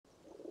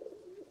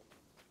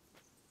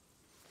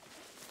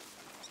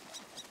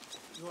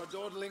You are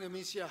dawdling,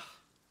 Amicia.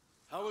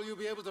 How will you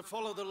be able to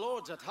follow the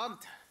lords at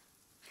hunt?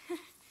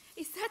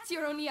 Is that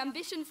your only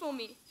ambition for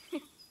me?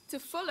 To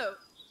follow?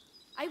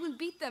 I will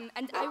beat them,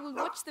 and I will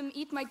watch them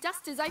eat my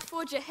dust as I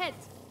forge ahead.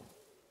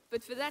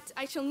 But for that,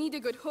 I shall need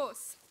a good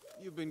horse.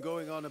 You've been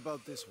going on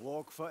about this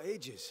walk for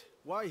ages.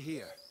 Why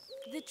here?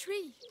 The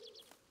tree.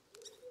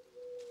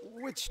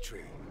 Which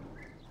tree?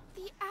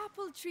 The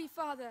apple tree,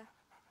 Father.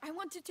 I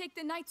want to take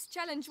the Knight's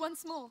Challenge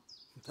once more.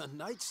 The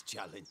Knight's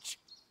Challenge?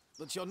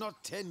 But you're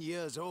not 10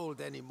 years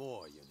old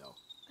anymore, you know.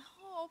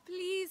 Oh,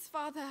 please,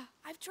 Father.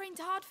 I've trained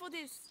hard for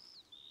this.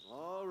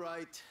 All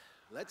right,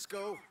 let's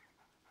go.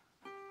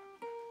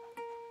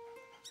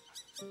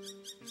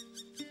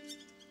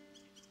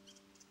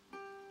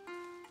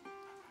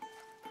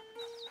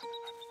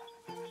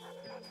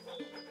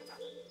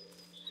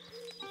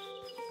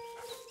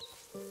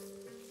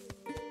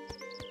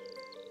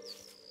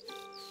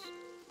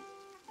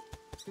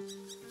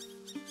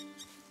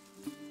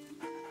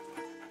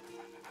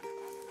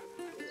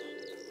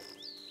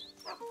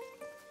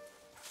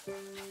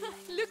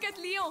 Look at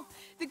Leon.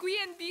 The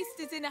Guyenne beast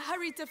is in a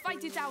hurry to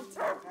fight it out.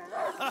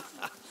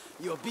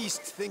 Your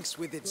beast thinks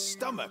with its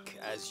stomach,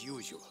 as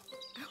usual.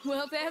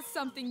 Well, there's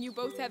something you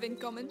both have in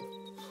common.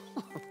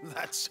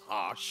 That's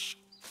harsh.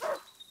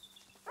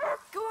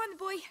 Go on,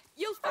 boy.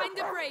 You'll find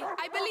the prey.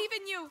 I believe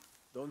in you.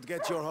 Don't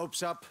get your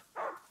hopes up.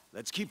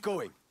 Let's keep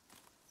going.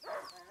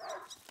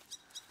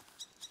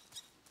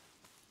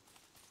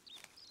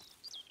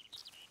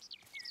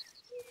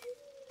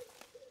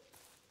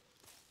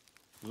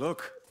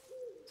 Look,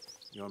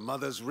 your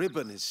mother's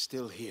ribbon is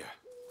still here.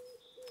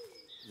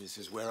 This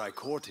is where I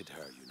courted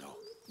her, you know.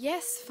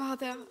 Yes,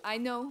 Father, I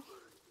know.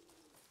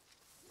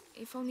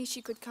 If only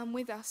she could come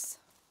with us.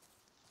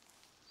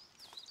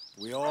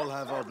 We all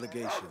have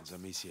obligations,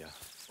 Amicia.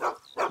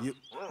 You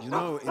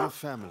know, in a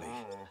family.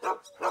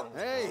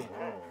 Hey,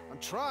 I'm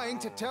trying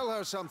to tell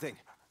her something.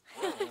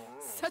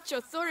 Such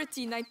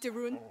authority, Knight de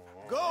Rune.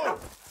 Go!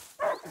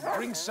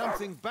 Bring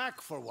something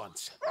back for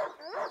once.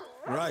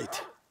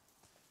 Right.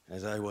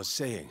 As I was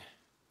saying,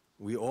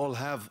 we all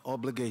have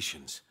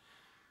obligations.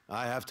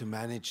 I have to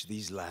manage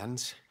these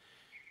lands.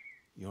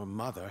 Your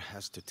mother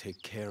has to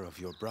take care of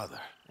your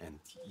brother, and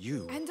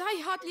you... And I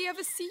hardly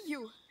ever see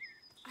you.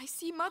 I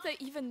see Mother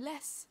even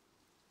less.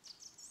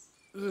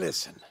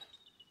 Listen.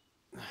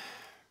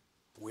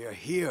 We're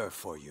here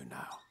for you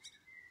now.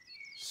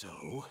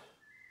 So,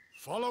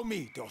 follow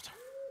me, daughter.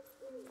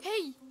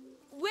 Hey,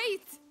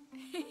 wait!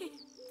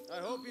 I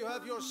hope you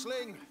have your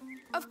sling.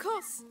 Of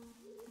course.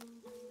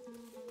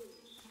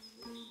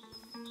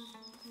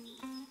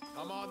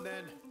 Come on,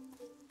 then.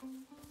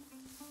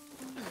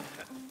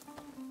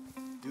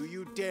 Do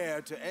you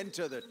dare to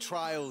enter the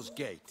Trials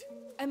Gate?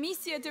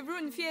 Amicia de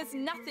Rune fears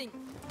nothing.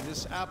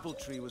 This apple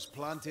tree was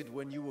planted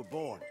when you were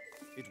born.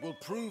 It will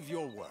prove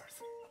your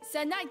worth.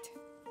 Sir Knight,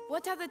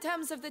 what are the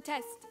terms of the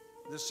test?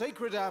 The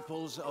sacred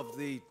apples of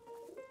the...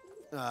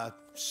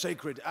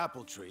 sacred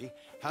apple tree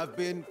have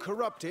been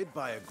corrupted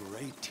by a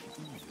great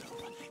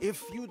evil.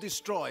 If you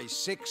destroy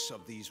 6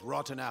 of these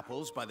rotten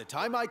apples by the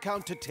time I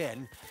count to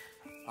 10,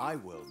 I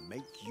will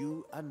make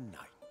you a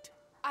knight.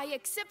 I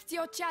accept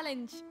your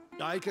challenge.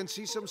 I can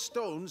see some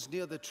stones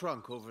near the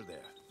trunk over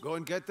there. Go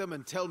and get them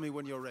and tell me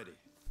when you're ready.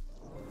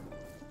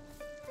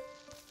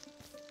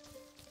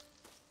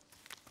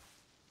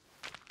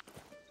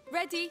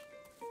 Ready?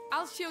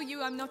 I'll show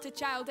you I'm not a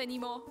child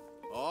anymore.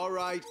 All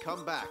right,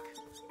 come back.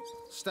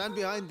 Stand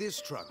behind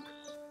this trunk.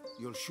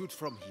 You'll shoot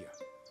from here.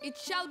 It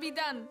shall be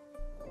done.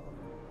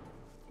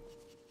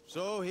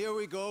 So, here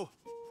we go.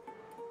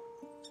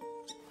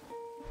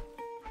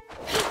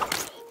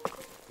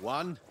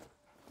 1,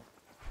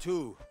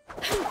 2,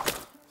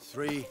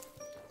 3,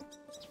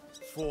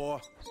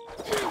 4,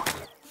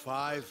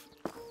 5.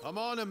 Come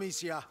on,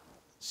 Amicia.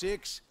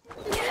 6,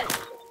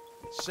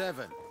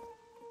 7,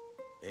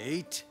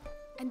 8.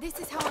 And this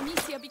is how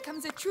Amicia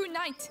becomes a true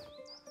knight.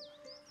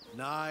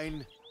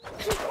 9.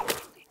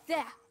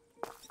 There.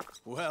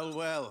 Well,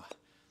 well.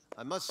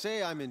 I must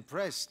say I'm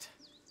impressed.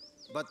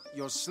 But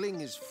your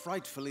sling is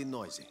frightfully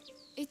noisy.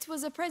 It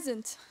was a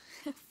present.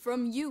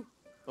 From you.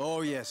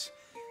 Oh, yes.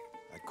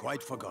 I'd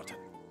quite forgotten.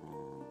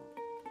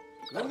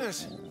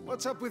 Goodness,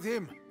 what's up with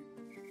him?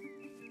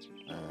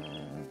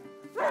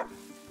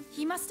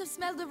 He must have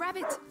smelled the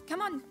rabbit.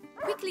 Come on,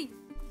 quickly.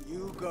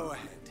 You go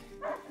ahead.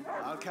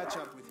 I'll catch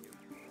up with you.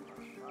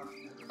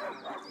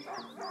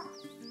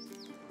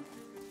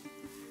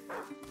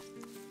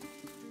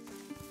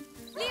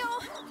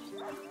 Leon!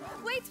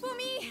 Wait for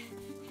me!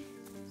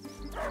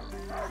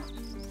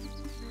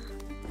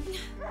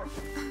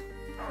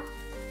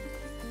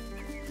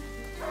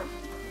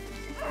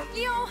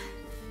 Leon!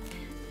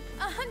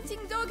 A hunting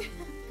dog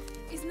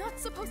is not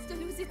supposed to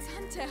lose its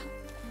hunter.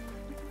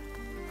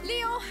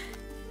 Leon!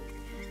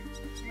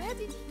 Where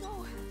did he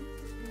go?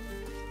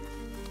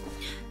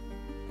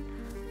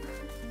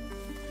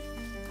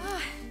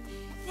 Ah,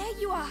 there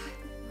you are.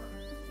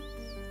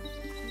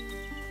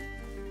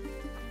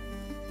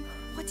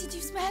 What did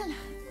you smell?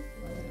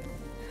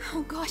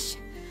 Oh gosh,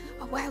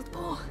 a wild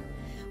boar.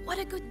 What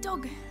a good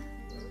dog.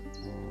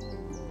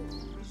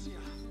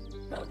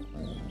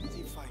 Did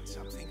he find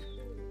something?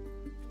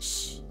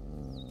 Shh!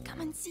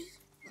 Come and see.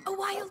 A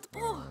wild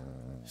boar.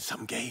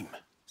 Some game.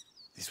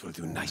 This will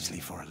do nicely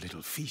for a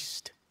little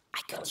feast.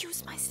 I could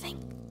use my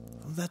sling.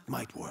 Well, that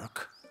might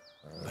work.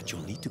 But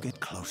you'll need to get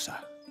closer.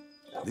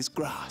 This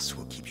grass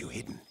will keep you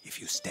hidden if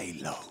you stay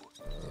low.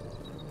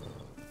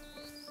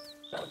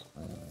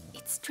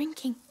 It's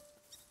drinking.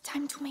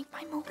 Time to make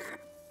my move.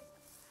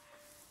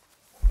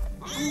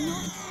 Oh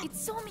no, it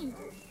saw me.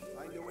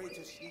 Find a way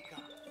to sneak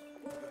up.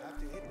 You have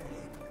to hit the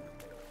head.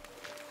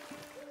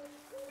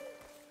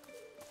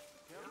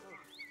 Careful.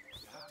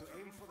 You have to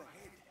aim for the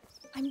head.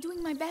 I'm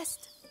doing my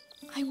best.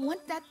 I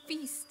want that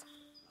feast.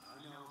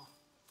 I know.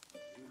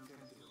 You can do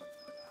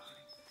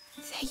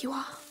it. There you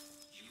are.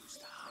 Use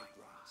the high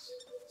grass.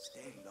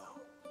 Stay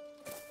low.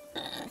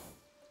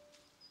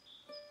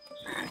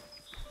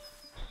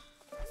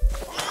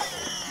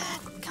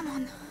 Come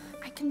on,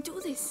 I can do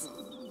this.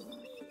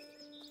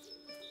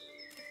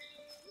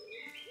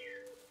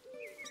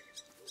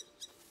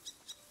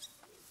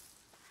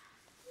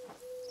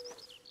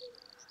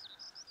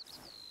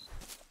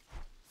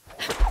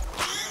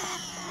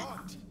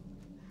 What?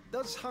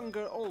 Does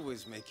hunger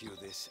always make you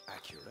this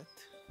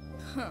accurate?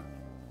 Huh.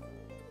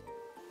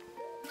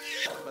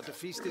 But the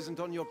feast isn't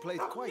on your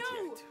plate quite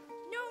yet.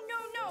 No!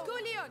 Go,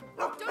 Leon!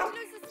 Don't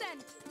lose the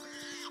scent!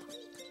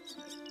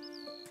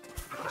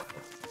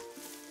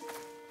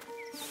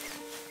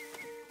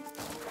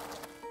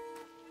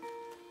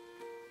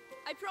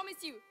 I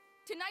promise you,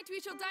 tonight we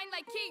shall dine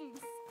like kings.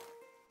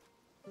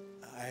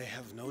 I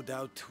have no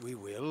doubt we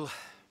will.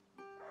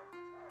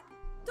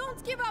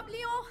 Don't give up,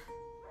 Leon!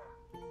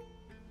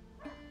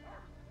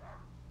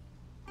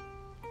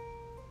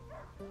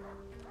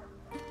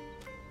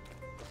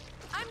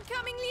 I'm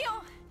coming,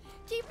 Leon!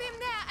 Keep him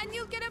there and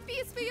you'll get a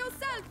piece for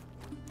yourself!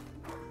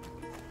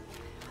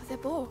 The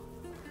boar.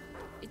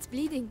 It's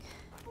bleeding.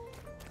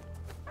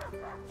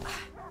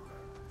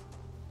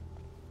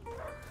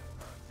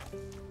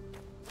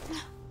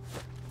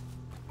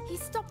 He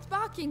stopped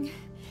barking.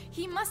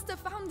 He must have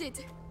found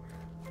it.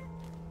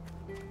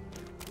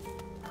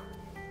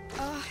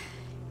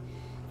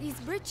 These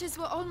bridges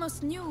were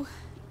almost new.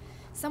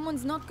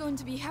 Someone's not going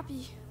to be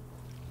happy.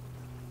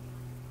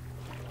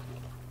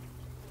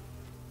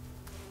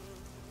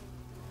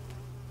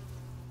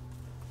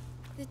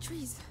 The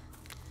trees.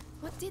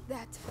 What did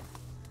that?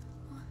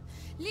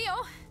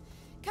 Leo,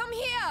 come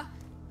here!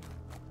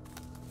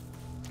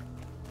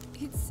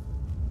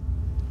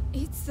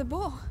 It's the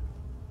boar.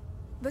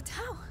 But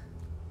how?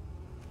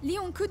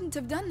 Leon couldn't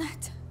have done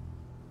that.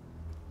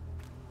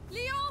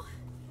 Leo!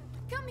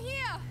 Come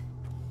here!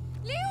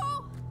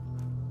 Leo!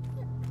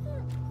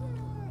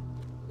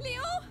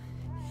 Leo!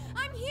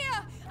 I'm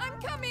here!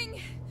 I'm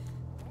coming!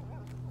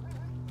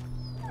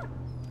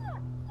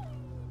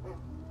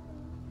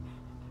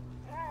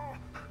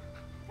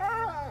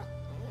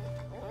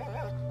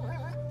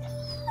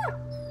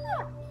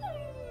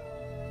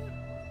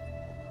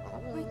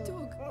 My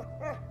dog.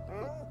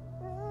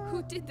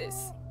 Who did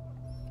this?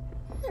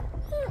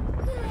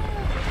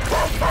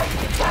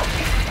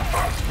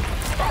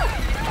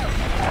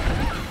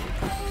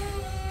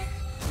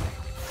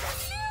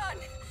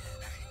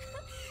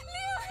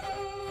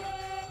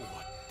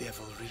 What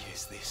devilry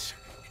is this?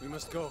 We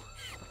must go.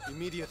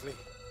 Immediately.